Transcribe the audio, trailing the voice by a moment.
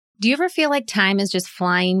Do you ever feel like time is just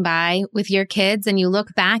flying by with your kids and you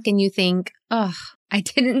look back and you think, oh, I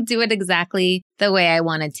didn't do it exactly the way I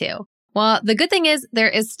wanted to? Well, the good thing is there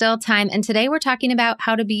is still time. And today we're talking about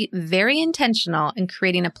how to be very intentional in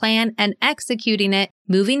creating a plan and executing it,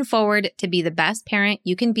 moving forward to be the best parent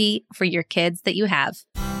you can be for your kids that you have.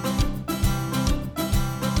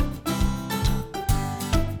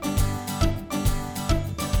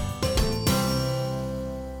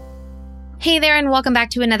 Hey there, and welcome back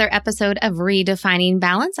to another episode of Redefining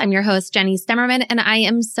Balance. I'm your host, Jenny Stemmerman, and I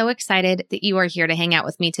am so excited that you are here to hang out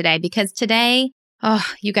with me today because today,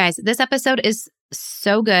 you guys, this episode is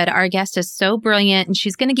so good. Our guest is so brilliant, and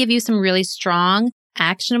she's going to give you some really strong,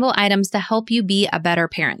 actionable items to help you be a better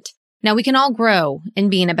parent. Now, we can all grow in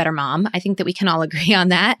being a better mom. I think that we can all agree on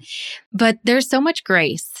that, but there's so much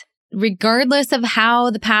grace, regardless of how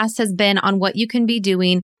the past has been, on what you can be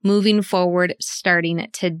doing moving forward starting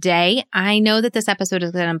today. I know that this episode is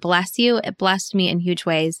going to bless you. It blessed me in huge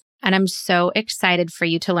ways. And I'm so excited for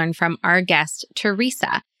you to learn from our guest,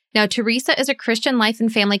 Teresa. Now, Teresa is a Christian life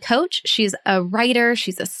and family coach. She's a writer,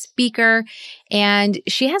 she's a speaker, and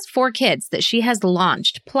she has 4 kids that she has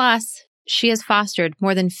launched. Plus, she has fostered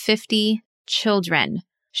more than 50 children.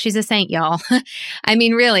 She's a saint, y'all. I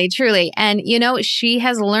mean, really, truly. And, she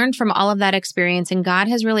has learned from all of that experience, and God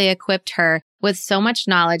has really equipped her with so much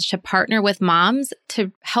knowledge to partner with moms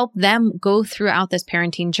to help them go throughout this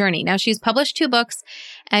parenting journey. Now, she's published 2 books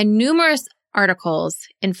and numerous articles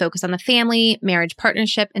in Focus on the Family, Marriage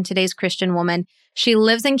Partnership, and Today's Christian Woman. She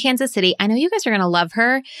lives in Kansas City. I know you guys are going to love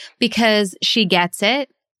her because she gets it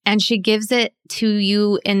and she gives it to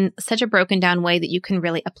you in such a broken down way that you can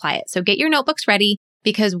really apply it. So get your notebooks ready,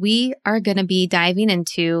 because we are going to be diving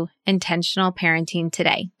into intentional parenting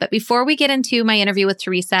today. But before we get into my interview with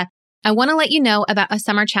Teresa, I want to let you know about a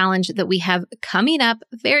summer challenge that we have coming up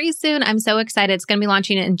very soon. I'm so excited. It's going to be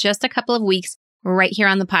launching in just a couple of weeks right here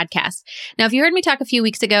on the podcast. Now, if you heard me talk a few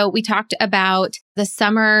weeks ago, we talked about the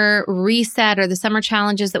summer reset or the summer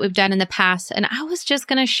challenges that we've done in the past. And I was just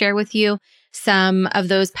going to share with you some of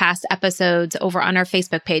those past episodes over on our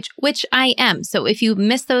Facebook page, which I am. So if you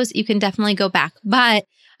missed those, you can definitely go back. But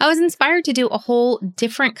I was inspired to do a whole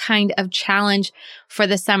different kind of challenge for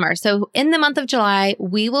the summer. So in the month of July,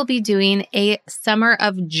 we will be doing a Summer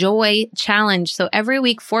of Joy challenge. So every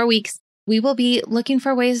week, 4 weeks, we will be looking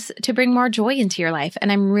for ways to bring more joy into your life.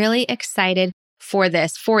 And I'm really excited for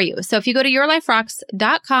this for you. So if you go to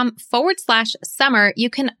yourliferocks.com/summer, you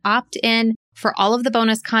can opt in for all of the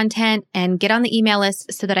bonus content and get on the email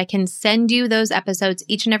list so that I can send you those episodes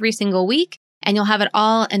each and every single week. And you'll have it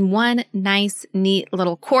all in one nice, neat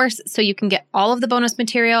little course. So you can get all of the bonus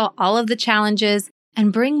material, all of the challenges,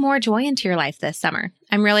 and bring more joy into your life this summer.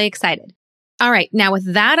 I'm really excited. All right. Now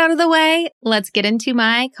with that out of the way, let's get into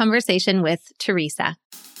my conversation with Teresa.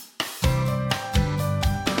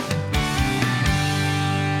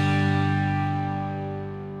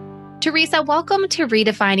 Teresa, welcome to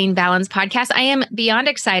Redefining Balance podcast. I am beyond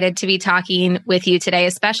excited to be talking with you today,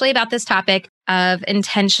 especially about this topic of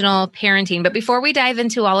intentional parenting. But before we dive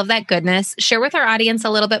into all of that goodness, share with our audience a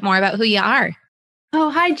little bit more about who you are. Oh,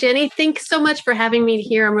 hi, Jenny. Thanks so much for having me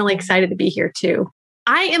here. I'm really excited to be here too.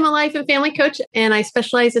 I am a life and family coach, and I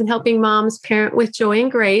specialize in helping moms parent with joy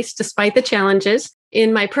and grace despite the challenges.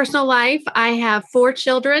 In my personal life, I have 4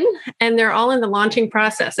 children, and they're all in the launching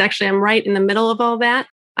process. Actually, I'm right in the middle of all that.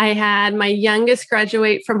 I had my youngest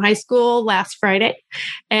graduate from high school last Friday,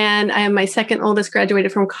 and I have my second oldest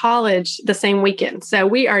graduated from college the same weekend. So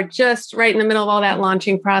we are just right in the middle of all that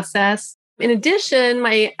launching process. In addition,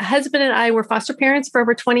 my husband and I were foster parents for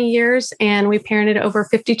over 20 years, and we parented over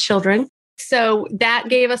 50 children. So that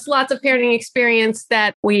gave us lots of parenting experience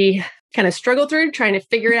that we kind of struggled through, trying to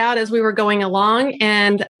figure it out as we were going along.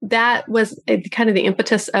 And that was kind of the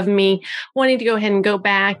impetus of me wanting to go ahead and go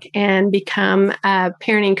back and become a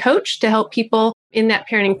parenting coach to help people in that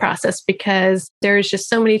parenting process, because there's just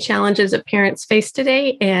so many challenges that parents face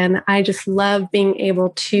today. And I just love being able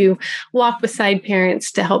to walk beside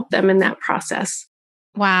parents to help them in that process.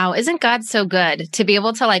 Wow. Isn't God so good to be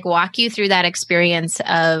able to walk you through that experience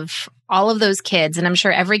of all of those kids? And I'm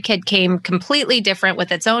sure every kid came completely different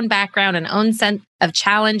with its own background and own set of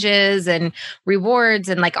challenges and rewards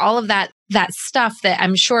and all of that stuff that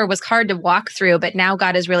I'm sure was hard to walk through. But now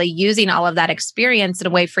God is really using all of that experience in a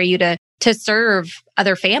way for you to serve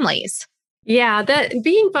other families. Yeah, that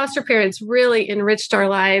being foster parents really enriched our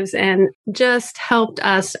lives and just helped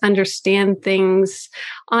us understand things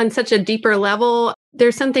on such a deeper level.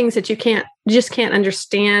 There's some things that you just can't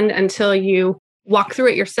understand until you walk through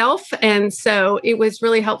it yourself. And so it was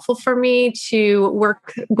really helpful for me to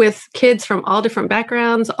work with kids from all different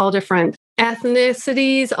backgrounds, all different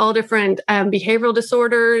ethnicities, all different behavioral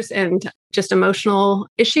disorders and just emotional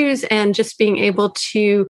issues, and just being able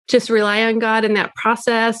to just rely on God in that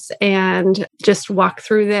process and just walk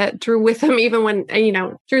through with him, even when,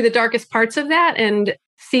 through the darkest parts of that, and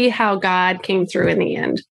see how God came through in the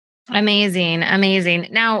end. Amazing. Amazing.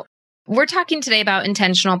 Now, we're talking today about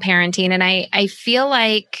intentional parenting, and I feel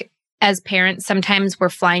like as parents, sometimes we're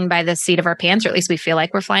flying by the seat of our pants, or at least we feel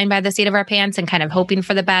like we're flying by the seat of our pants and kind of hoping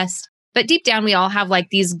for the best. But deep down, we all have like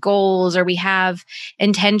these goals, or we have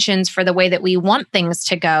intentions for the way that we want things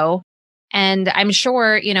to go. And I'm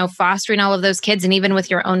sure, fostering all of those kids, and even with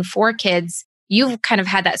your own 4 kids, you've kind of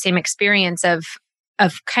had that same experience of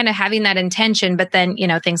kind of having that intention, but then,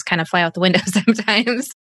 things kind of fly out the window sometimes.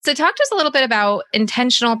 So talk to us a little bit about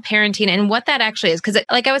intentional parenting and what that actually is. Because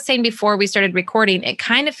like I was saying before we started recording, it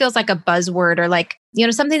kind of feels like a buzzword, or like,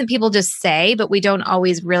 something that people just say, but we don't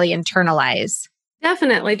always really internalize.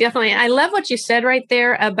 Definitely. I love what you said right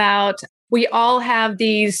there about we all have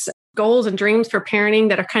these goals and dreams for parenting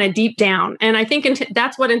that are kind of deep down. And I think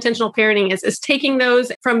that's what intentional parenting is taking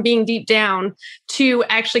those from being deep down to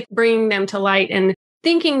actually bringing them to light and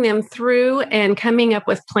thinking them through and coming up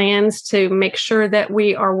with plans to make sure that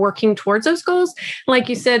we are working towards those goals. Like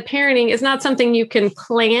you said, parenting is not something you can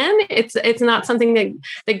plan. It's not something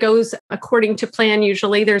that goes according to plan.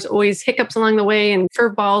 Usually there's always hiccups along the way and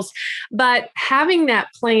curveballs, but having that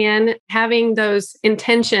plan, having those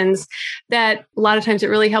intentions, that a lot of times it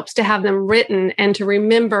really helps to have them written and to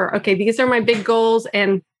remember, okay, these are my big goals,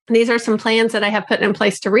 and these are some plans that I have put in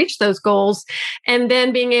place to reach those goals, and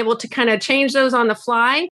then being able to kind of change those on the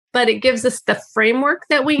fly. But it gives us the framework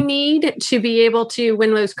that we need to be able to,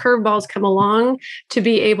 when those curveballs come along, to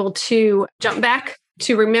be able to jump back,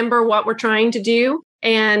 to remember what we're trying to do,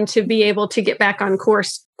 and to be able to get back on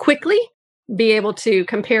course quickly, be able to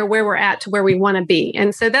compare where we're at to where we want to be.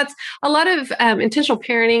 And so that's a lot of intentional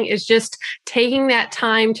parenting, is just taking that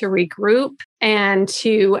time to regroup and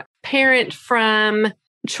to parent from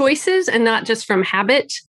choices and not just from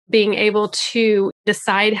habit, being able to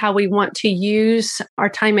decide how we want to use our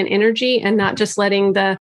time and energy, and not just letting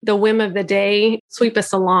the whim of the day sweep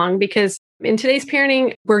us along. Because in today's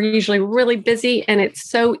parenting, we're usually really busy, and it's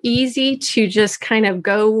so easy to just kind of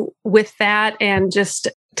go with that and just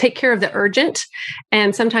take care of the urgent.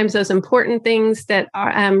 And sometimes those important things that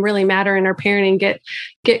are, really matter in our parenting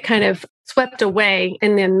get kind of swept away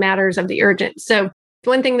in the matters of the urgent. So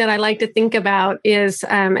one thing that I like to think about is,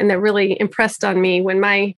 and that really impressed on me when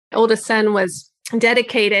my oldest son was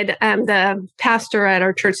dedicated, the pastor at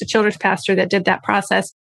our church, the children's pastor that did that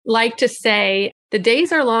process, liked to say, the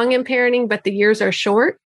days are long in parenting, but the years are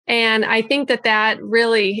short. And I think that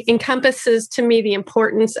really encompasses to me the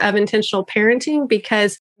importance of intentional parenting,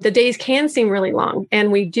 because the days can seem really long,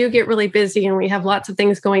 and we do get really busy, and we have lots of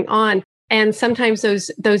things going on. And sometimes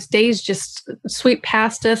those days just sweep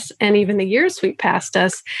past us, and even the years sweep past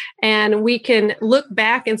us. And we can look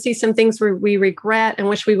back and see some things we regret and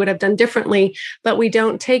wish we would have done differently, but we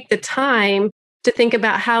don't take the time to think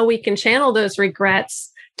about how we can channel those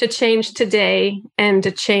regrets to change today and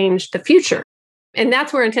to change the future. And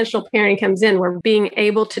that's where intentional parenting comes in. We're being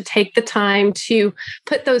able to take the time to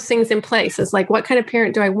put those things in place. It's like, what kind of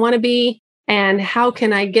parent do I want to be? And how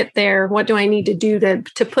can I get there? What do I need to do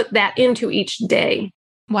to put that into each day?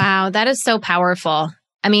 Wow, that is so powerful.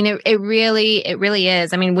 I mean, it really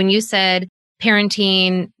is. I mean, when you said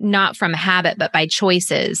parenting not from habit, but by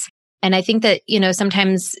choices. And I think that,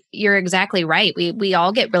 sometimes you're exactly right. We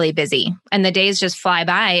all get really busy, and the days just fly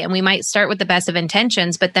by, and we might start with the best of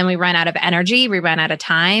intentions, but then we run out of energy, we run out of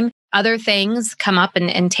time. Other things come up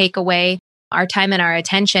and take away our time and our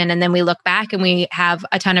attention. And then we look back and we have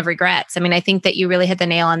a ton of regrets. I mean, I think that you really hit the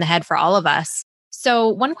nail on the head for all of us. So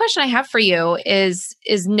one question I have for you is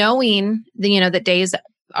knowing that days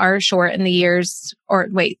are short and the years, or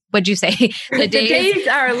wait, what'd you say? The days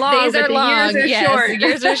are long, days are long. Years are short.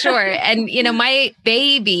 Years are short. And, my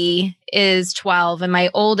baby is 12 and my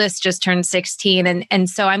oldest just turned 16. And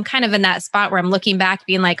so I'm kind of in that spot where I'm looking back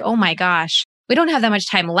being like, oh my gosh, we don't have that much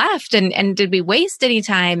time left. And did we waste any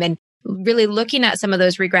time? And really looking at some of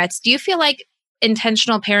those regrets. Do you feel like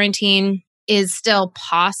intentional parenting is still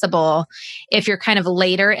possible if you're kind of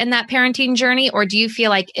later in that parenting journey? Or do you feel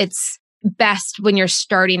like it's best when you're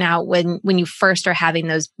starting out, when you first are having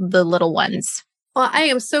the little ones? Well, I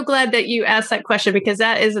am so glad that you asked that question, because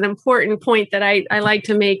that is an important point that I like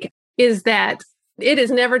to make, is that it is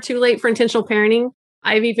never too late for intentional parenting.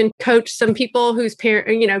 I've even coached some people whose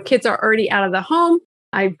kids are already out of the home.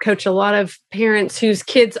 I coach a lot of parents whose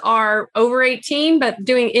kids are over 18, but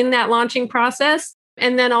doing in that launching process.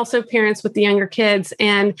 and then also parents with the younger kids.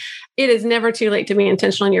 And it is never too late to be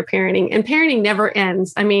intentional in your parenting. And parenting never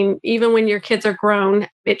ends. I mean, even when your kids are grown,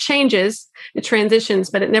 it changes, it transitions,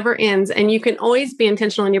 but it never ends. And you can always be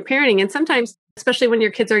intentional in your parenting. And sometimes, especially when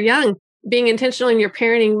your kids are young, being intentional in your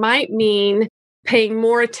parenting might mean paying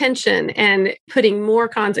more attention and putting more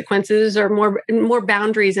consequences or more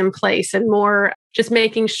boundaries in place, and more just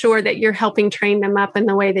making sure that you're helping train them up in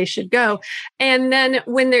the way they should go. And then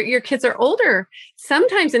when your kids are older,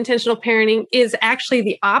 sometimes intentional parenting is actually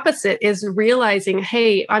the opposite, is realizing,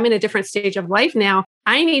 hey, I'm in a different stage of life now.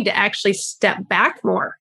 I need to actually step back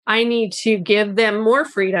more. I need to give them more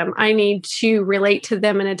freedom. I need to relate to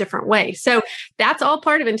them in a different way. So that's all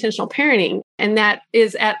part of intentional parenting. And that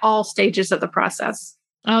is at all stages of the process.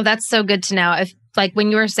 Oh, that's so good to know. Like when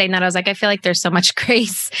you were saying that, I was like, I feel like there's so much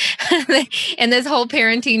grace in this whole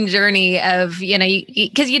parenting journey of,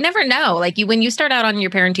 because you never know, like when you start out on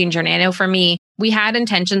your parenting journey. I know for me, we had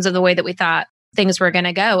intentions of the way that we thought things were going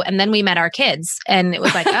to go. And then we met our kids and it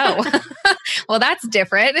was like, oh, well, that's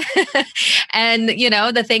different. And,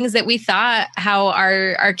 the things that we thought how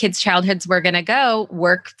our kids' childhoods were going to go,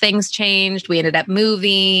 things changed. We ended up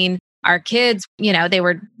moving. Our kids, they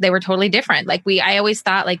were totally different. Like I always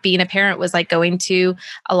thought like being a parent was like going to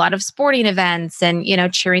a lot of sporting events and,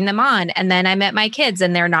 cheering them on. And then I met my kids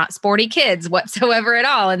and they're not sporty kids whatsoever at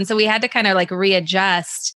all. And so we had to kind of like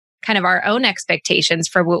readjust kind of our own expectations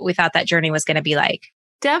for what we thought that journey was going to be like.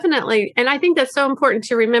 Definitely. And I think that's so important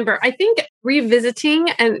to remember. I think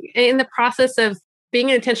revisiting and in the process of being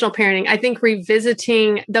intentional parenting, I think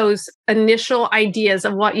revisiting those initial ideas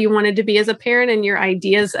of what you wanted to be as a parent and your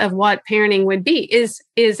ideas of what parenting would be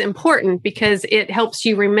is important, because it helps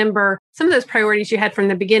you remember some of those priorities you had from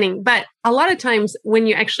the beginning. But a lot of times when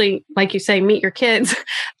you actually, like you say, meet your kids,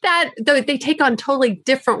 that they take on totally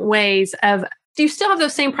different ways of, you still have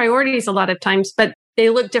those same priorities a lot of times, but they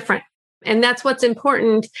look different. And that's what's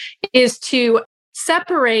important, is to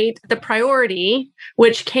separate the priority,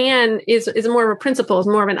 which is more of a principle, is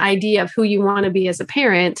more of an idea of who you want to be as a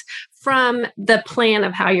parent, from the plan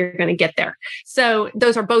of how you're going to get there. So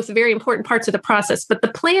those are both very important parts of the process. But the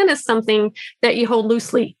plan is something that you hold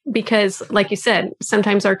loosely because, like you said,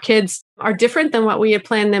 sometimes our kids are different than what we had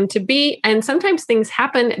planned them to be. And sometimes things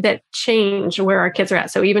happen that change where our kids are at.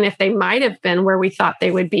 So even if they might have been where we thought they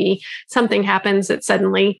would be, something happens that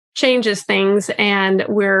suddenly changes things and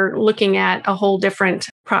we're looking at a whole different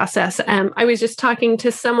process. I was just talking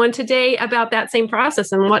to someone today about that same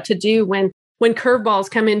process and what to do when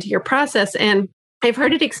curveballs come into your process. And I've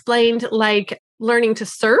heard it explained like learning to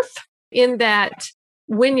surf, in that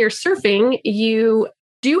when you're surfing, you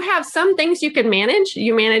do have some things you can manage.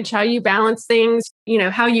 You manage how you balance things,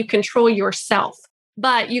 how you control yourself,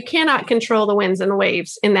 but you cannot control the winds and the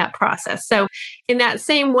waves in that process. So in that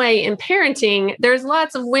same way, in parenting, there's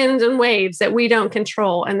lots of winds and waves that we don't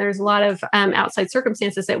control. And there's a lot of outside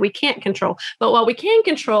circumstances that we can't control. But what we can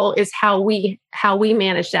control is how we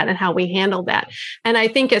manage that and how we handle that. And I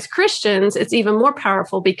think as Christians, it's even more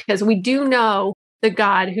powerful because we do know the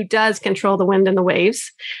God who does control the wind and the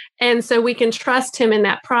waves. And so we can trust him in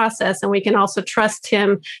that process. And we can also trust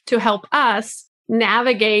him to help us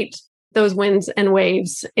navigate those winds and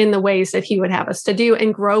waves in the ways that he would have us to do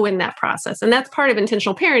and grow in that process. And that's part of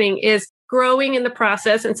intentional parenting, is growing in the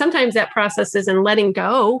process. And sometimes that process is in letting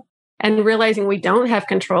go and realizing we don't have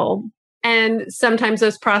control. And sometimes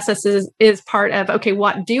those processes is part of, okay,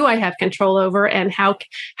 what do I have control over? And how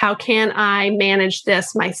can I manage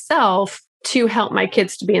this myself to help my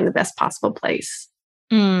kids to be in the best possible place?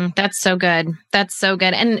 That's so good. That's so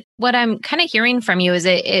good. And what I'm kind of hearing from you is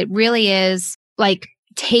it really is like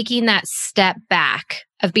taking that step back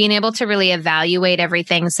of being able to really evaluate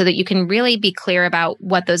everything so that you can really be clear about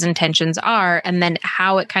what those intentions are and then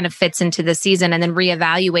how it kind of fits into the season, and then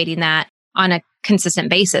reevaluating that on a consistent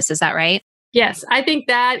basis. Is that right? Yes. I think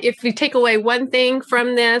that if we take away one thing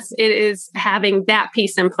from this, it is having that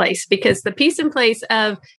piece in place, because the piece in place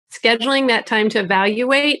of scheduling that time to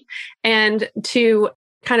evaluate and to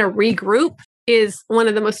kind of regroup is one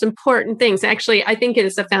of the most important things. Actually, I think it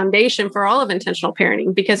is the foundation for all of intentional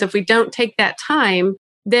parenting, because if we don't take that time,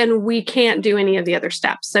 then we can't do any of the other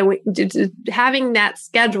steps. So having that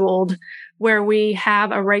scheduled, where we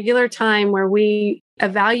have a regular time where we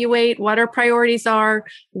evaluate what our priorities are,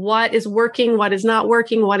 what is working, what is not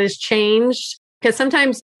working, what has changed. Because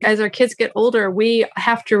sometimes as our kids get older, we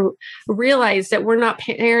have to realize that we're not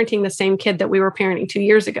parenting the same kid that we were parenting 2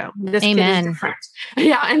 years ago. This Amen. kid is different.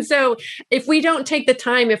 Yeah. And so if we don't take the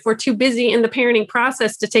time, if we're too busy in the parenting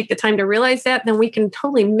process to take the time to realize that, then we can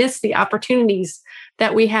totally miss the opportunities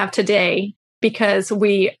that we have today, because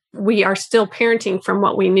we are still parenting from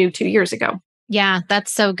what we knew 2 years ago. Yeah,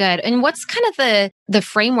 that's so good. And what's kind of the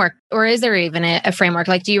framework, or is there even a framework?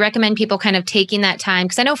 Like, do you recommend people kind of taking that time?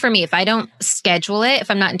 Because I know for me, if I don't schedule it, if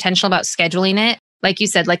I'm not intentional about scheduling it, like you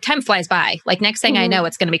said, like time flies by. Like next thing I know,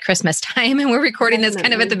 it's going to be Christmas time and we're recording this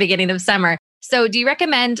kind of at the beginning of summer. So do you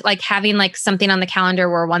recommend like having like something on the calendar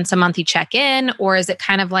where once a month you check in, or is it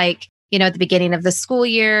kind of like, at the beginning of the school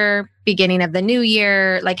year, beginning of the new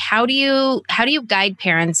year? Like, how do you guide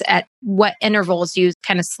parents at what intervals do you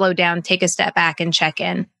kind of slow down, take a step back and check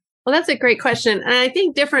in? Well, that's a great question. And I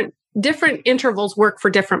think different intervals work for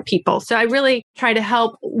different people. So I really try to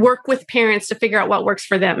help work with parents to figure out what works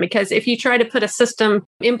for them. Because if you try to put a system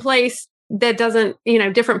in place that doesn't,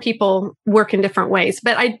 different people work in different ways.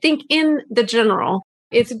 But I think in the general,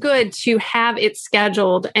 it's good to have it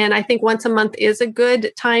scheduled. And I think once a month is a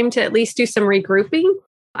good time to at least do some regrouping.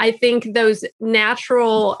 I think those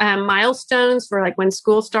natural milestones for like when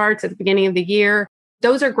school starts at the beginning of the year,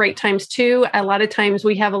 those are great times too. A lot of times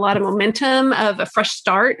we have a lot of momentum of a fresh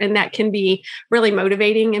start, and that can be really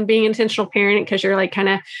motivating in being an intentional parent because you're like kind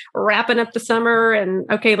of wrapping up the summer and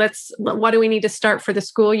okay, what do we need to start for the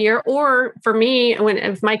school year? Or for me,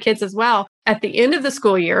 with my kids as well, at the end of the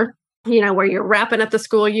school year, where you're wrapping up the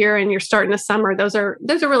school year and you're starting the summer, those are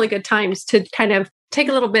really good times to kind of take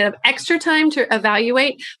a little bit of extra time to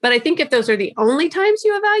evaluate. But I think if those are the only times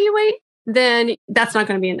you evaluate, then that's not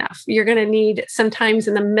going to be enough. You're going to need some times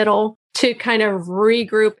in the middle to kind of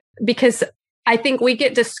regroup, because I think we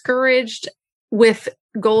get discouraged with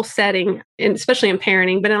goal setting, and especially in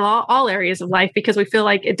parenting, but in all areas of life, because we feel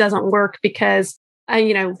like it doesn't work because,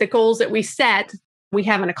 the goals that we set, we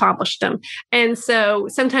haven't accomplished them. And so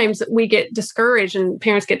sometimes we get discouraged, and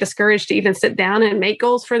parents get discouraged to even sit down and make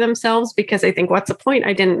goals for themselves because they think, what's the point?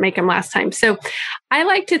 I didn't make them last time. So I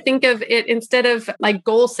like to think of it instead of like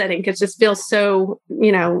goal setting, because it just feels so,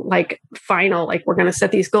 like final, like we're going to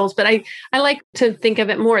set these goals. But I like to think of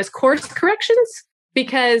it more as course corrections.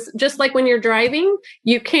 Because just like when you're driving,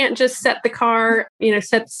 you can't just set the car,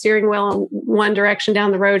 set the steering wheel in one direction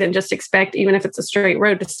down the road and just expect, even if it's a straight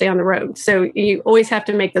road, to stay on the road. So you always have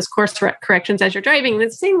to make those course corrections as you're driving. And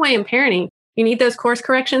it's the same way in parenting. You need those course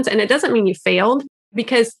corrections. And it doesn't mean you failed,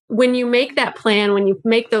 because when you make that plan, when you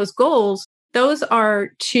make those goals, those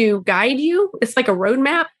are to guide you. It's like a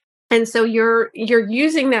roadmap. And so you're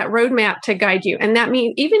using that roadmap to guide you. And that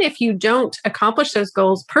means even if you don't accomplish those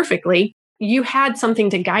goals perfectly, you had something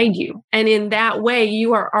to guide you. And in that way,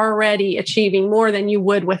 you are already achieving more than you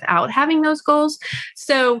would without having those goals.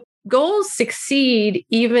 So goals succeed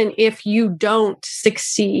even if you don't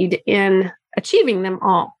succeed in achieving them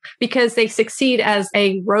all, because they succeed as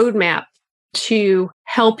a roadmap to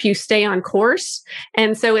help you stay on course.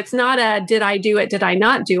 And so it's not a, did I do it? Did I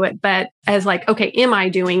not do it? But as like, okay, am I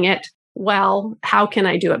doing it? Well, how can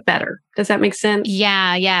I do it better? Does that make sense?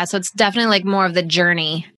 Yeah. So it's definitely like more of the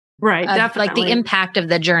journey. Right, definitely. Like the impact of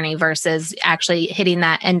the journey versus actually hitting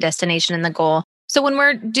that end destination and the goal. So when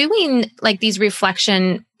we're doing like these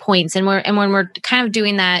reflection points and when we're kind of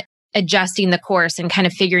doing that, adjusting the course and kind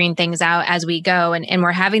of figuring things out as we go, and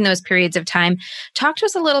we're having those periods of time, talk to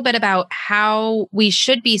us a little bit about how we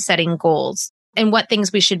should be setting goals and what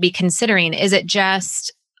things we should be considering. Is it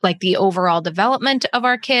just like the overall development of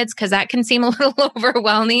our kids? Because that can seem a little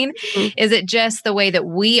overwhelming. Mm-hmm. Is it just the way that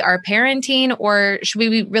we are parenting, or should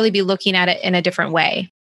we really be looking at it in a different way?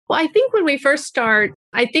 Well, I think when we first start,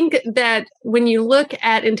 I think that when you look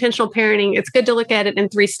at intentional parenting, it's good to look at it in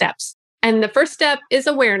 3 steps. And the first step is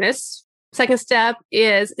awareness. Second step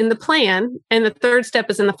is in the plan. And the third step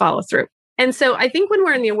is in the follow through. And so I think when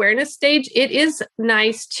we're in the awareness stage, it is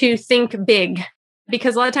nice to think big,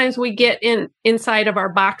 because a lot of times we get inside of our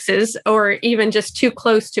boxes or even just too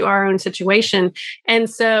close to our own situation. And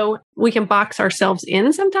so we can box ourselves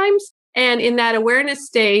in sometimes. And in that awareness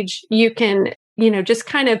stage, you can, just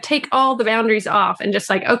kind of take all the boundaries off and just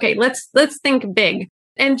like, okay, let's think big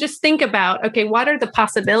and just think about, okay, what are the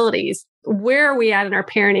possibilities? Where are we at in our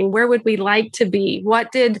parenting? Where would we like to be?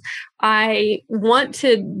 What did I want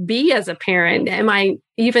to be as a parent? Am I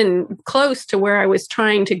even close to where I was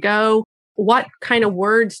trying to go? What kind of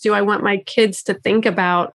words do I want my kids to think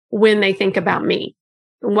about when they think about me?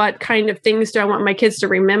 What kind of things do I want my kids to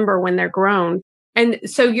remember when they're grown? And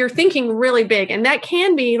so you're thinking really big. And that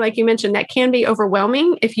can be, like you mentioned, that can be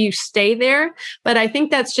overwhelming if you stay there. But I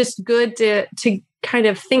think that's just good to kind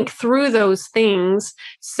of think through those things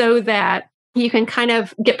so that you can kind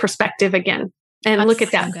of get perspective again and look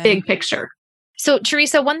at that big picture. So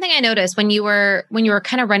Teresa, one thing I noticed when you were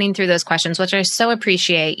kind of running through those questions, which I so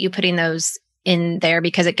appreciate you putting those in there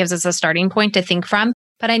because it gives us a starting point to think from.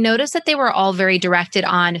 But I noticed that they were all very directed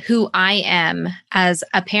on who I am as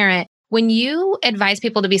a parent, When you advise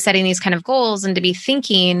people to be setting these kind of goals and to be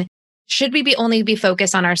thinking, should we only be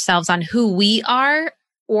focused on ourselves, on who we are?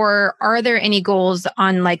 Or are there any goals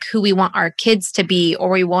on like who we want our kids to be,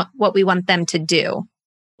 or what we want them to do?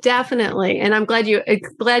 Definitely. And I'm glad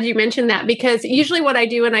you mentioned that, because usually what I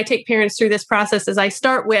do when I take parents through this process is I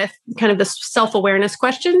start with kind of the self-awareness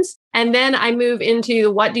questions. And then I move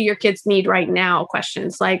into what do your kids need right now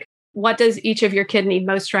questions, like what does each of your kid need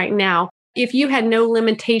most right now? If you had no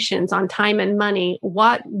limitations on time and money,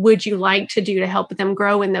 what would you like to do to help them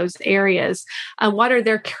grow in those areas? What are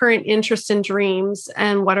their current interests and dreams?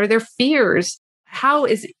 And what are their fears? How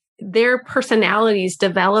is their personalities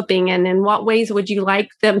developing, and in what ways would you like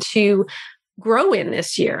them to grow in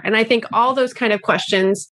this year? And I think all those kind of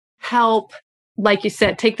questions help, like you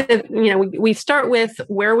said, take we start with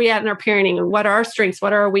where are we at in our parenting and what are our strengths,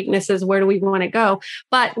 what are our weaknesses, where do we want to go?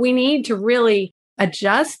 But we need to really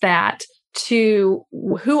adjust that to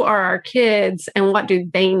who are our kids and what do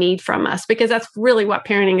they need from us, because that's really what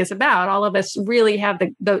parenting is about. All of us really have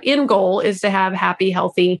the end goal is to have happy,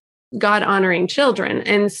 healthy, God-honoring children.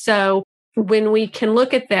 And so when we can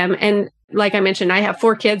look at them, and like I mentioned, I have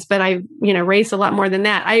 4 kids, but I've raised a lot more than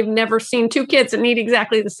that. I've never seen 2 kids that need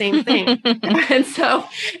exactly the same thing. And so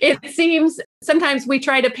it seems sometimes we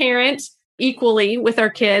try to parent equally with our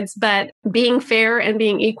kids, but being fair and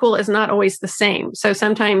being equal is not always the same. So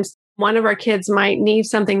sometimes one of our kids might need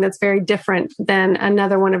something that's very different than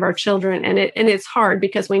another one of our children. And it's hard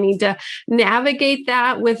because we need to navigate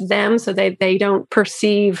that with them so that they don't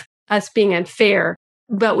perceive us being unfair.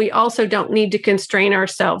 But we also don't need to constrain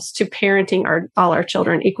ourselves to parenting all our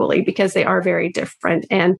children equally, because they are very different.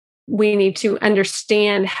 And we need to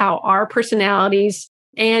understand how our personalities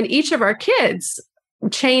and each of our kids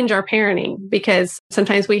change our parenting, because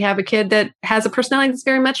sometimes we have a kid that has a personality that's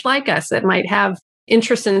very much like us, that might have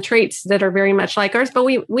interests and traits that are very much like ours, but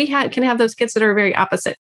we can have those kids that are very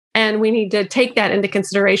opposite. And we need to take that into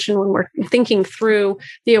consideration when we're thinking through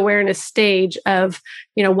the awareness stage of,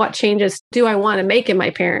 what changes do I want to make in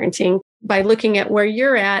my parenting, by looking at where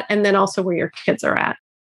you're at and then also where your kids are at.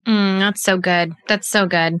 That's so good. That's so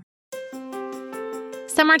good.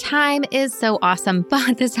 Summertime is so awesome,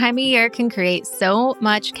 but this time of year can create so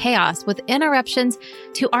much chaos with interruptions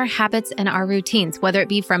to our habits and our routines, whether it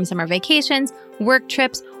be from summer vacations, work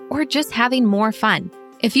trips, or just having more fun.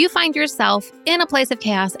 If you find yourself in a place of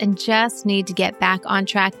chaos and just need to get back on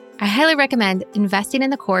track, I highly recommend investing in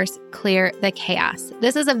the course, Clear the Chaos.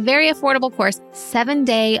 This is a very affordable course,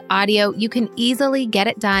 7-day audio. You can easily get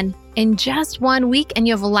it done in just 1 week, and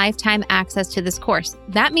you have lifetime access to this course.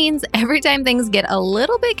 That means every time things get a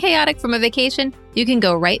little bit chaotic from a vacation, you can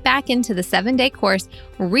go right back into the 7-day course,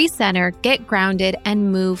 recenter, get grounded,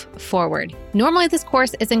 and move forward. Normally, this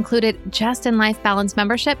course is included just in Life Balance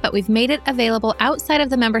membership, but we've made it available outside of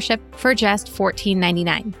the membership for just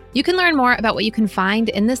 $14.99. You can learn more about what you can find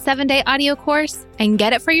in this 7-day audio course and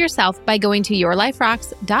get it for yourself by going to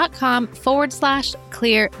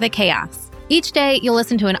yourliferocks.com/clear the chaos. Each day, you'll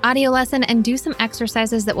listen to an audio lesson and do some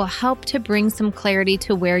exercises that will help to bring some clarity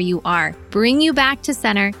to where you are, bring you back to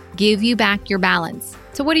center, give you back your balance.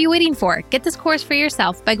 So what are you waiting for? Get this course for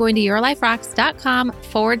yourself by going to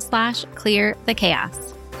yourliferocks.com/clear the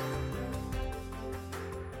chaos.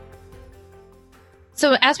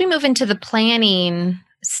 So as we move into the planning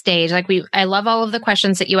stage, I love all of the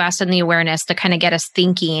questions that you asked in the awareness to kind of get us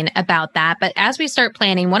thinking about that. But as we start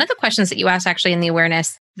planning, one of the questions that you asked actually in the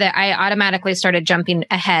awareness that I automatically started jumping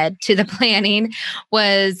ahead to the planning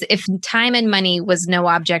was, if time and money was no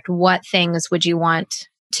object, what things would you want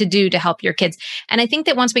to do to help your kids? And I think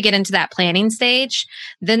that once we get into that planning stage,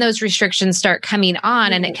 then those restrictions start coming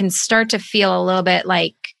on, and it can start to feel a little bit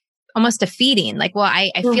like almost defeating. Like, well, I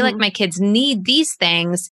feel like my kids need these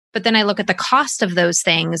things, but then I look at the cost of those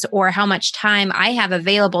things or how much time I have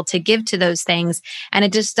available to give to those things, and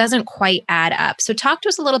it just doesn't quite add up. So talk to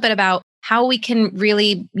us a little bit about how we can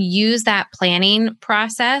really use that planning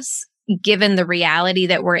process, given the reality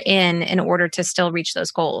that we're in order to still reach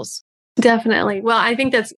those goals. Definitely. Well, I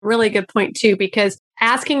think that's a really good point too, because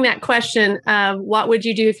asking that question of what would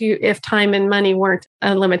you do if time and money weren't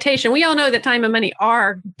a limitation? We all know that time and money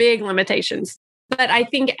are big limitations. But I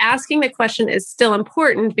think asking the question is still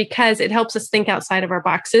important because it helps us think outside of our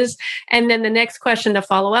boxes. And then the next question to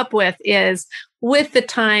follow up with is, with the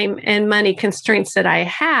time and money constraints that I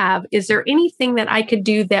have, is there anything that I could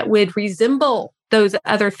do that would resemble those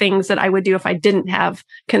other things that I would do if I didn't have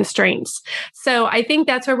constraints? So I think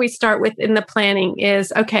that's where we start with in the planning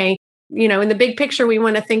is, okay, in the big picture, we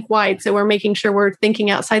want to think wide. So we're making sure we're thinking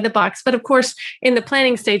outside the box. But of course, in the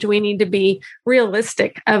planning stage, we need to be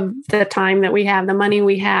realistic of the time that we have, the money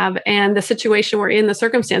we have, and the situation we're in, the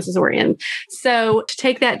circumstances we're in. So to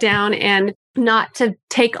take that down and not to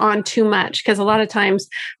take on too much, because a lot of times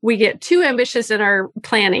we get too ambitious in our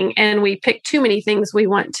planning and we pick too many things we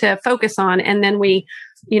want to focus on, and then we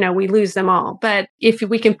lose them all. But if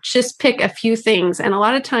we can just pick a few things, and a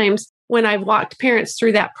lot of times when I've walked parents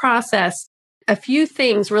through that process, a few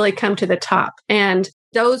things really come to the top. And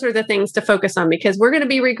those are the things to focus on, because we're going to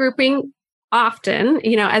be regrouping often.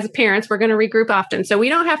 As parents, we're going to regroup often. So we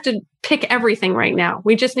don't have to pick everything right now.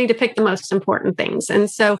 We just need to pick the most important things.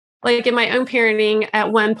 And so, like in my own parenting,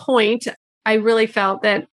 at one point, I really felt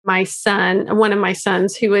that one of my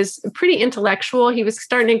sons, who was pretty intellectual, he was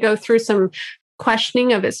starting to go through some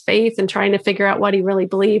questioning of his faith and trying to figure out what he really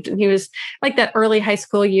believed. And he was like that early high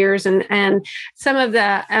school years. And some of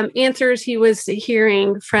the answers he was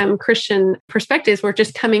hearing from Christian perspectives were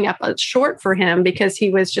just coming up short for him, because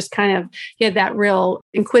he was just he had that real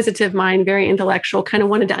inquisitive mind, very intellectual, kind of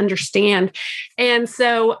wanted to understand. And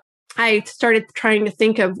so I started trying to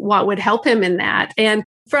think of what would help him in that. And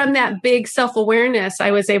from that big self-awareness,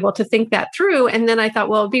 I was able to think that through. And then I thought,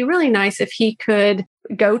 well, it'd be really nice if he could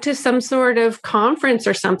go to some sort of conference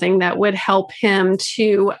or something that would help him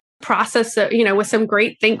to process, with some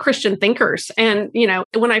great Christian thinkers. And,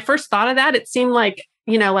 when I first thought of that, it seemed like,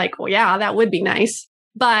 well, yeah, that would be nice.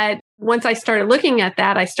 But once I started looking at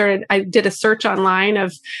that, I did a search online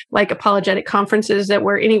of like apologetic conferences that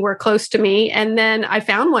were anywhere close to me. And then I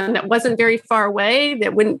found one that wasn't very far away,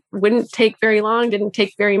 that wouldn't take very long, didn't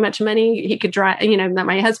take very much money. He could drive, that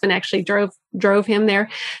my husband actually drove him there.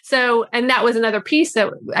 So, and that was another piece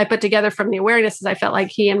that I put together from the awareness, is I felt like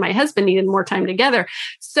he and my husband needed more time together.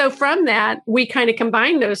 So from that, we kind of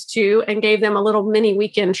combined those two and gave them a little mini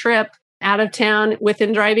weekend trip out of town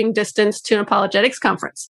within driving distance to an apologetics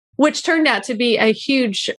conference, which turned out to be a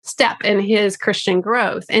huge step in his Christian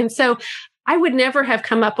growth. And so I would never have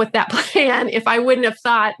come up with that plan if I wouldn't have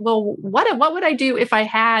thought, well, what would I do if I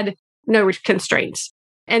had no constraints?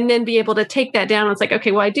 And then be able to take that down. It's like,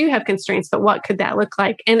 okay, well, I do have constraints, but what could that look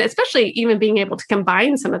like? And especially even being able to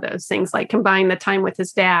combine some of those things, like combine the time with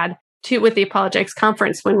his dad with the apologetics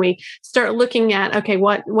conference, when we start looking at, okay,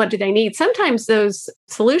 what do they need? Sometimes those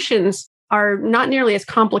solutions are not nearly as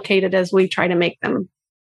complicated as we try to make them.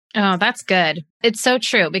 Oh, that's good. It's so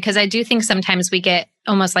true, because I do think sometimes we get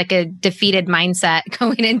almost like a defeated mindset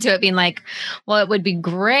going into it, being like, well, it would be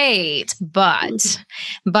great, but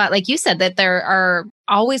like you said, that there are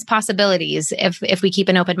always possibilities if we keep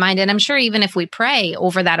an open mind. And I'm sure even if we pray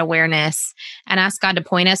over that awareness and ask God to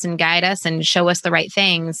point us and guide us and show us the right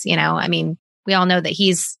things, we all know that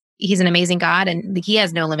he's an amazing God and he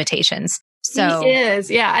has no limitations. So he is.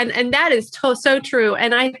 Yeah. And that is so true.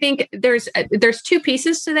 And I think there's two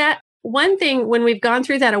pieces to that. One thing, when we've gone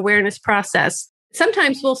through that awareness process,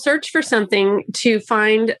 sometimes we'll search for something to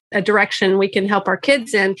find a direction we can help our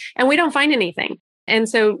kids in, and we don't find anything. And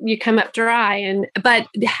so you come up dry. But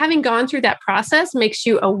having gone through that process makes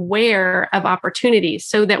you aware of opportunities,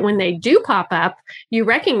 so that when they do pop up, you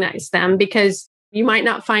recognize them, because you might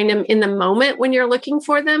not find them in the moment when you're looking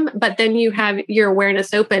for them, but then you have your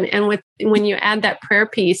awareness open. And when you add that prayer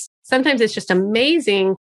piece, sometimes it's just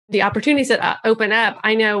amazing, the opportunities that open up.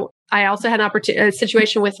 I know I also had a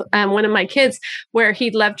situation with one of my kids where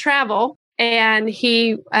he loved travel, and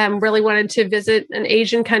he really wanted to visit an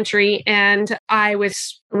Asian country. And I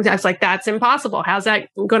was like, that's impossible. How's that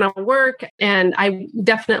going to work? And I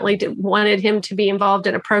definitely wanted him to be involved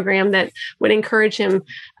in a program that would encourage him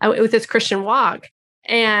with his Christian walk.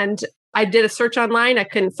 And I did a search online. I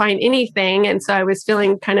couldn't find anything. And so I was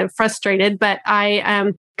feeling kind of frustrated. But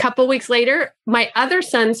a couple weeks later, my other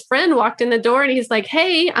son's friend walked in the door, and he's like,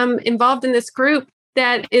 hey, I'm involved in this group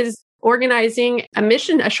that is organizing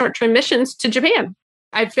a short-term missions to Japan.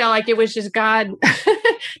 I felt like it was just God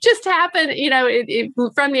just happened,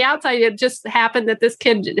 from the outside, it just happened that this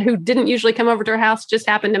kid who didn't usually come over to our house just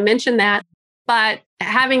happened to mention that. But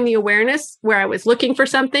having the awareness where I was looking for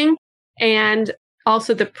something, and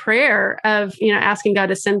also the prayer of, asking God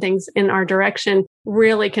to send things in our direction,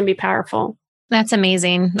 really can be powerful. That's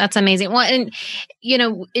amazing. That's amazing. Well, and,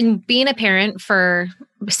 in being a parent for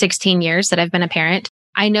 16 years that I've been a parent,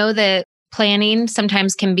 I know that planning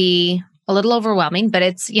sometimes can be a little overwhelming, but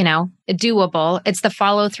it's, doable. It's the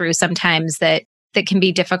follow through sometimes that can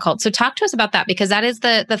be difficult. So talk to us about that, because that is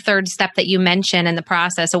the third step that you mentioned in the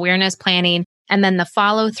process: awareness, planning, and then the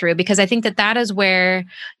follow through. Because I think that is where,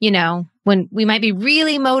 when we might be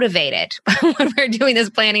really motivated when we're doing this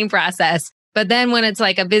planning process, But then when it's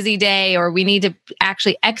like a busy day or we need to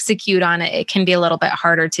actually execute on it, it can be a little bit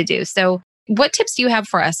harder to do. So what tips do you have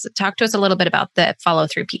for us? Talk to us a little bit about the follow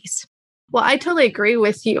through piece. Well, I totally agree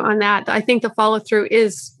with you on that. I think the follow through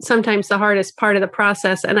is sometimes the hardest part of the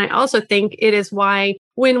process. And I also think it is why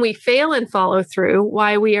when we fail in follow through,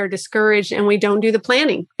 why we are discouraged and we don't do the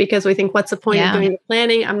planning because we think, what's the point of doing the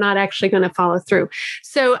planning? I'm not actually going to follow through.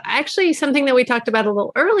 So actually something that we talked about a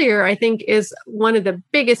little earlier, I think is one of the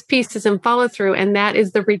biggest pieces in follow through, and that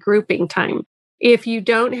is the regrouping time. If you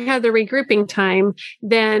don't have the regrouping time,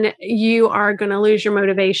 then you are going to lose your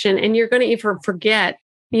motivation and you're going to even forget.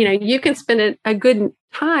 You can spend a good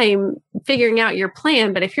time figuring out your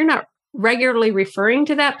plan, but if you're not regularly referring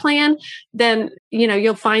to that plan, then,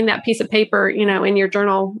 you'll find that piece of paper, in your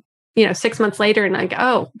journal, 6 months later and like,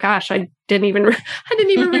 oh gosh, I didn't even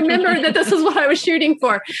remember that this is what I was shooting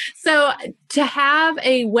for. So to have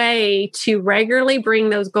a way to regularly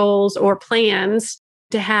bring those goals or plans,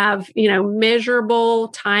 to have, measurable,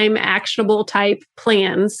 time actionable type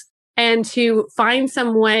plans, and to find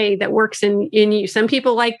some way that works in you. Some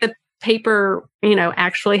people like the paper,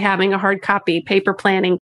 actually having a hard copy, paper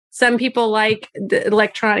planning. Some people like the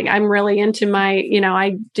electronic. I'm really into my,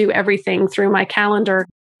 I do everything through my calendar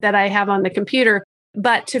that I have on the computer.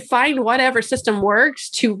 But to find whatever system works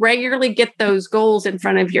to regularly get those goals in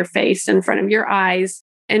front of your face, in front of your eyes,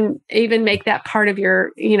 and even make that part of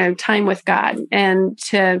your, time with God. And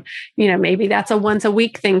to, maybe that's a once a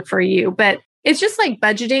week thing for you. But it's just like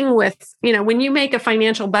budgeting with, when you make a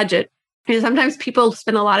financial budget, sometimes people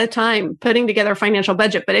spend a lot of time putting together a financial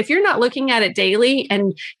budget. But if you're not looking at it daily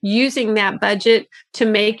and using that budget to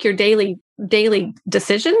make your daily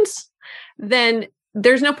decisions, then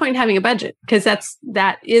there's no point in having a budget, because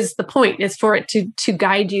that is the point, is for it to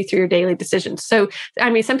guide you through your daily decisions. So,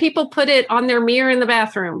 some people put it on their mirror in the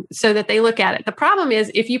bathroom so that they look at it. The problem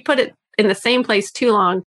is if you put it in the same place too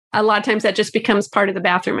long, a lot of times that just becomes part of the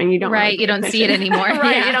bathroom and you don't you don't see it anymore.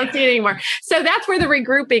 Right. You don't see it anymore. So that's where the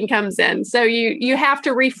regrouping comes in. So you have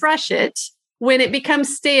to refresh it. When it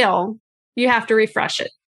becomes stale, you have to refresh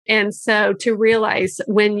it. And so to realize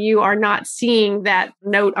when you are not seeing that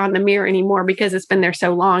note on the mirror anymore because it's been there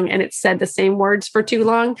so long and it's said the same words for too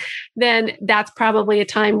long, then that's probably a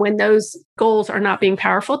time when those goals are not being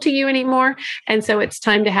powerful to you anymore. And so it's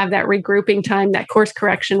time to have that regrouping time, that course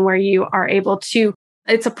correction, where you are able to,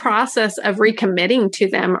 it's a process of recommitting to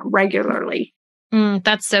them regularly.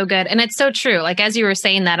 That's so good. And it's so true. Like, as you were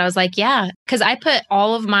saying that, I was like, yeah, because I put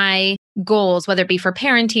all of my goals, whether it be for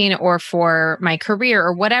parenting or for my career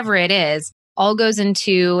or whatever it is, all goes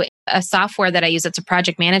into a software that I use. It's a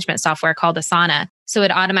project management software called Asana. So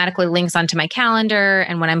it automatically links onto my calendar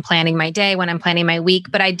and when I'm planning my day, when I'm planning my week.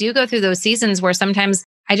 But I do go through those seasons where sometimes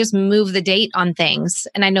I just move the date on things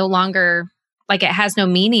and I no longer, like, it has no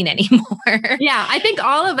meaning anymore. Yeah, I think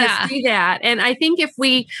all of us do that. And I think if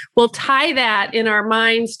we will tie that in our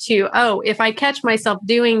minds to, oh, if I catch myself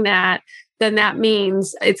doing that, then that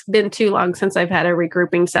means it's been too long since I've had a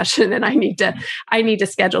regrouping session and I need to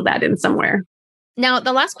schedule that in somewhere. Now,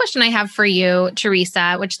 the last question I have for you,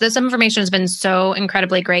 Teresa, which this information has been so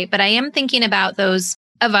incredibly great, but I am thinking about those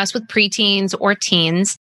of us with preteens or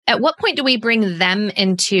teens. At what point do we bring them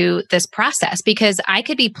into this process? Because I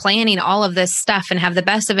could be planning all of this stuff and have the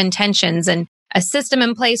best of intentions and a system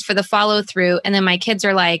in place for the follow through. And then my kids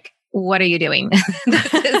are like, what are you doing?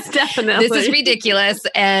 Definitely. This is ridiculous.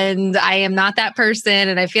 And I am not that person.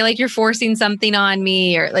 And I feel like you're forcing something on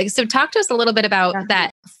me, or like, so talk to us a little bit about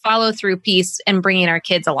that follow through piece and bringing our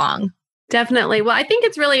kids along. Definitely. Well, I think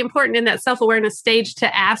it's really important in that self-awareness stage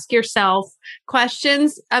to ask yourself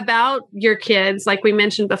questions about your kids, like we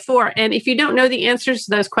mentioned before. And if you don't know the answers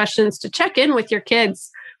to those questions, to check in with your kids.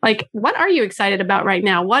 Like, what are you excited about right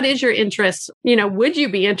now? What is your interest? Would you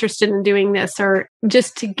be interested in doing this? Or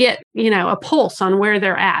just to get, a pulse on where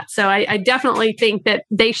they're at. So I definitely think that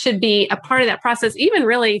they should be a part of that process, even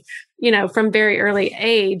really, from very early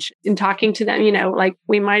age, in talking to them, like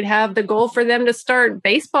we might have the goal for them to start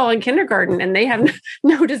baseball in kindergarten and they have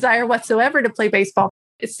no desire whatsoever to play baseball.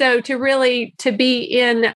 So to be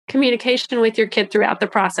in communication with your kid throughout the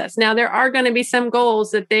process. Now, there are going to be some goals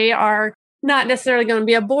that they are not necessarily going to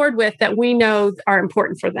be aboard with that we know are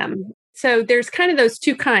important for them. So there's kind of those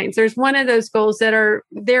two kinds. There's one of those goals that are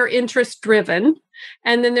they're interest driven.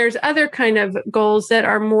 And then there's other kind of goals that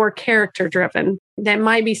are more character driven. That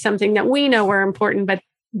might be something that we know are important, but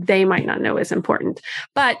they might not know is important.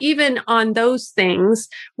 But even on those things,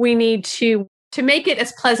 we need to make it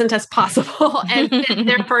as pleasant as possible and fit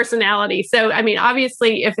their personality. So,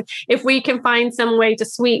 obviously, if we can find some way to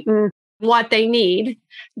sweeten what they need,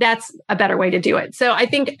 that's a better way to do it. So I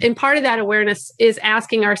think in part of that awareness is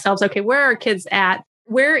asking ourselves, okay, where are kids at?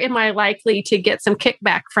 Where am I likely to get some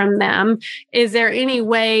kickback from them? Is there any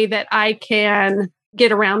way that I can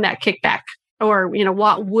get around that kickback? Or,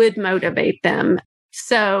 what would motivate them?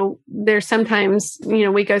 So there's sometimes,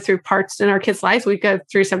 we go through parts in our kids' lives, we go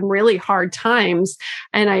through some really hard times.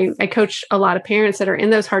 And I coach a lot of parents that are in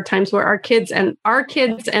those hard times where our kids and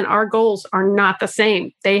our goals are not the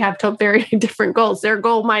same. They have very different goals. Their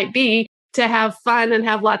goal might be to have fun and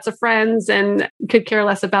have lots of friends and could care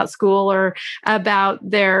less about school or about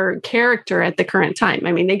their character at the current time.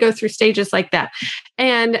 I mean, they go through stages like that.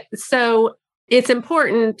 And so it's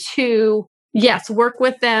important to, yes, work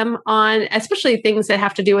with them on especially things that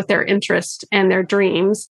have to do with their interest and their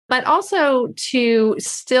dreams, but also to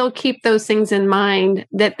still keep those things in mind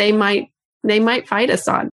that they might fight us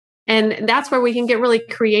on. And that's where we can get really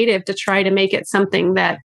creative to try to make it something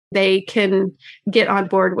that they can get on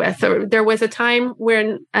board with. There was a time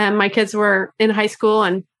when my kids were in high school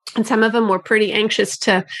and some of them were pretty anxious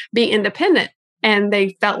to be independent. And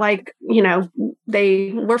they felt like,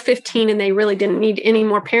 they were 15 and they really didn't need any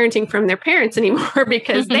more parenting from their parents anymore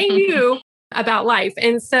because they knew about life.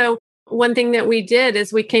 And so one thing that we did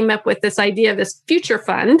is we came up with this idea of this future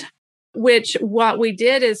fund, which what we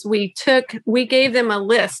did is we gave them a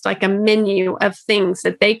list, like a menu of things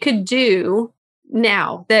that they could do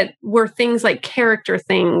now that were things like character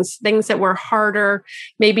things that were harder,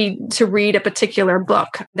 maybe to read a particular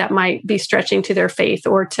book that might be stretching to their faith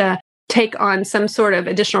or to take on some sort of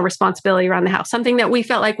additional responsibility around the house, something that we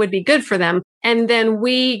felt like would be good for them. And then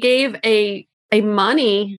we gave a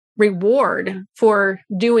money reward for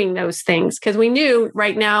doing those things because we knew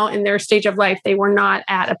right now in their stage of life, they were not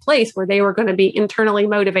at a place where they were going to be internally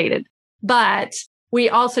motivated. But we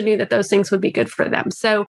also knew that those things would be good for them.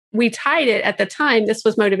 So we tied it at the time. This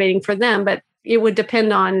was motivating for them, but it would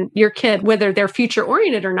depend on your kid, whether they're future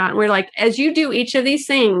oriented or not. And we're like, as you do each of these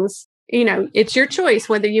things, it's your choice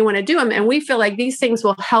whether you want to do them. And we feel like these things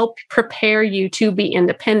will help prepare you to be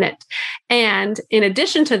independent. And in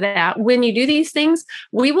addition to that, when you do these things,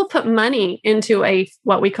 we will put money into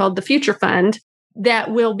what we call the future fund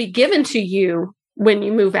that will be given to you when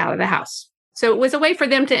you move out of the house. So it was a way for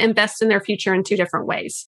them to invest in their future in two different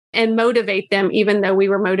ways and motivate them, even though we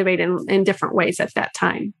were motivated in different ways at that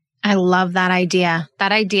time. I love that idea.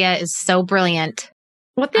 That idea is so brilliant.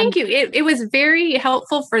 Well, thank you. It was very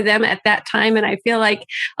helpful for them at that time. And I feel like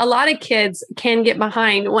a lot of kids can get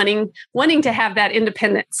behind wanting to have that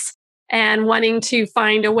independence and wanting to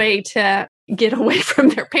find a way to get away from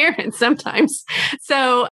their parents sometimes.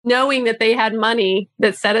 So knowing that they had money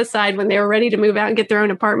that's set aside when they were ready to move out and get their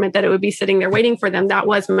own apartment, that it would be sitting there waiting for them, that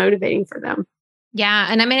was motivating for them. Yeah.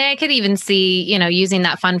 And I mean, I could even see, using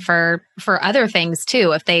that fund for other things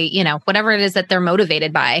too, if they, whatever it is that they're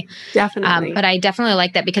motivated by. Definitely. But I definitely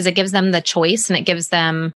like that because it gives them the choice and it gives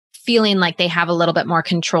them feeling like they have a little bit more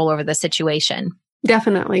control over the situation.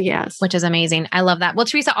 Definitely. Yes. Which is amazing. I love that. Well,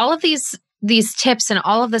 Teresa, all of these tips and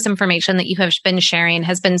all of this information that you have been sharing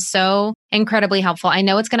has been so incredibly helpful. I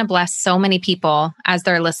know it's going to bless so many people as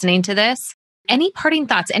they're listening to this. Any parting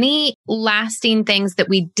thoughts, any lasting things that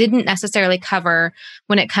we didn't necessarily cover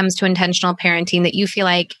when it comes to intentional parenting that you feel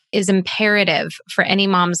like is imperative for any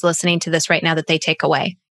moms listening to this right now that they take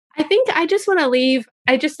away? I think I just want to leave.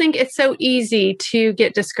 I just think it's so easy to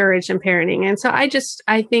get discouraged in parenting. And so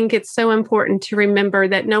I think it's so important to remember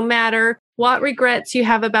that no matter what regrets you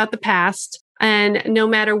have about the past, and no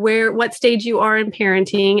matter what stage you are in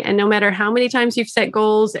parenting, and no matter how many times you've set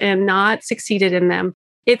goals and not succeeded in them,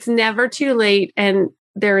 it's never too late and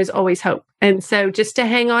there is always hope. And so just to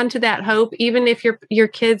hang on to that hope, even if your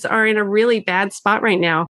kids are in a really bad spot right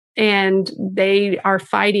now and they are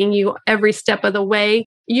fighting you every step of the way,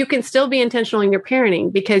 you can still be intentional in your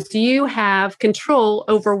parenting because you have control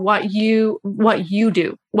over what you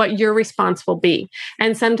do, what your response will be.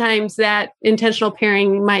 And sometimes that intentional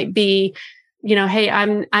parenting might be, hey,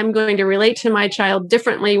 I'm going to relate to my child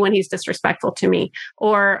differently when he's disrespectful to me,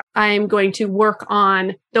 or I'm going to work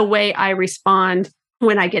on the way I respond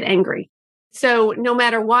when I get angry. So no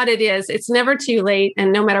matter what it is, it's never too late.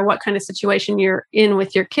 And no matter what kind of situation you're in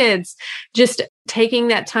with your kids, just taking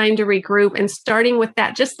that time to regroup and starting with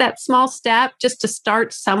just that small step, just to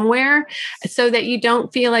start somewhere so that you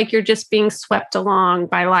don't feel like you're just being swept along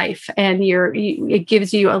by life. And it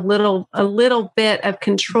gives you a little bit of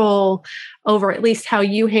control over at least how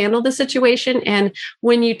you handle the situation. And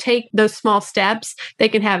when you take those small steps, they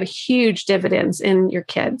can have huge dividends in your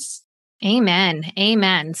kids. Amen.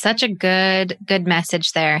 Amen. Such a good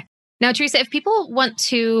message there. Now, Teresa, if people want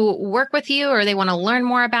to work with you or they want to learn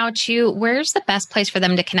more about you, where's the best place for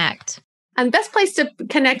them to connect? And the best place to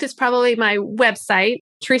connect is probably my website,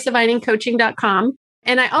 teresaviningcoaching.com.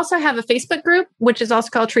 And I also have a Facebook group, which is also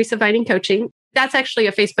called Teresa Vining Coaching. That's actually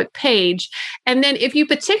a Facebook page. And then if you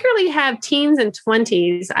particularly have teens and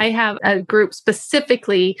 20s, I have a group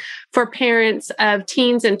specifically for parents of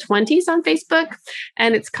teens and 20s on Facebook.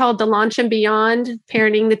 And it's called The Launch and Beyond,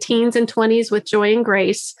 Parenting the Teens and 20s with Joy and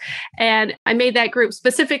Grace. And I made that group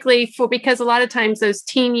specifically because a lot of times those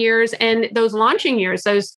teen years and those launching years,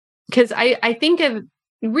 because I think of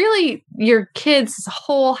really your kids'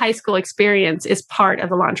 whole high school experience is part of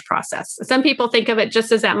the launch process. Some people think of it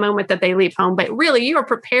just as that moment that they leave home, but really you are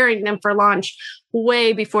preparing them for launch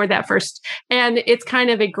way before that first. And it's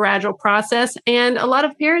kind of a gradual process. And a lot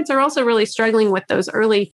of parents are also really struggling with those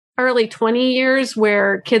early 20 years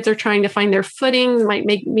where kids are trying to find their footing, might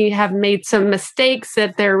have made some mistakes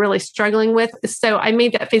that they're really struggling with. So I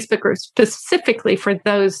made that Facebook group specifically for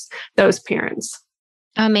those parents.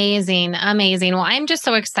 Amazing. Amazing. Well, I'm just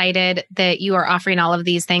so excited that you are offering all of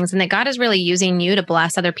these things and that God is really using you to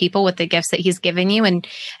bless other people with the gifts that He's given you. And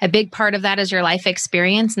a big part of that is your life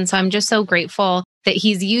experience. And so I'm just so grateful that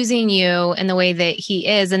He's using you in the way that He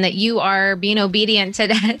is and that you are being obedient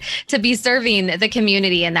to be serving the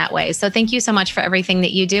community in that way. So thank you so much for everything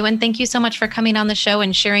that you do. And thank you so much for coming on the show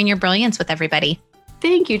and sharing your brilliance with everybody.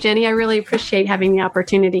 Thank you, Jenny. I really appreciate having the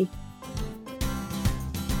opportunity.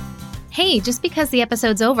 Hey, just because the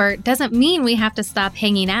episode's over doesn't mean we have to stop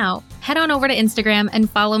hanging out. Head on over to Instagram and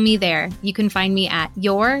follow me there. You can find me at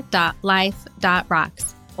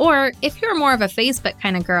your.life.rocks. Or if you're more of a Facebook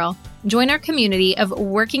kind of girl, join our community of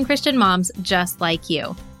working Christian moms just like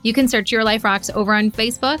you. You can search Your Life Rocks over on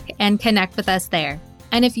Facebook and connect with us there.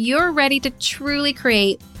 And if you're ready to truly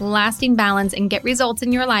create lasting balance and get results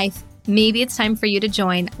in your life, maybe it's time for you to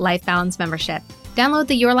join Life Balance Membership. Download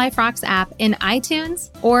the Your Life Rocks app in iTunes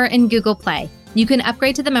or in Google Play. You can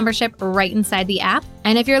upgrade to the membership right inside the app.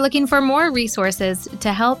 And if you're looking for more resources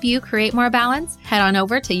to help you create more balance, head on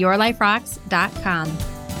over to yourliferocks.com.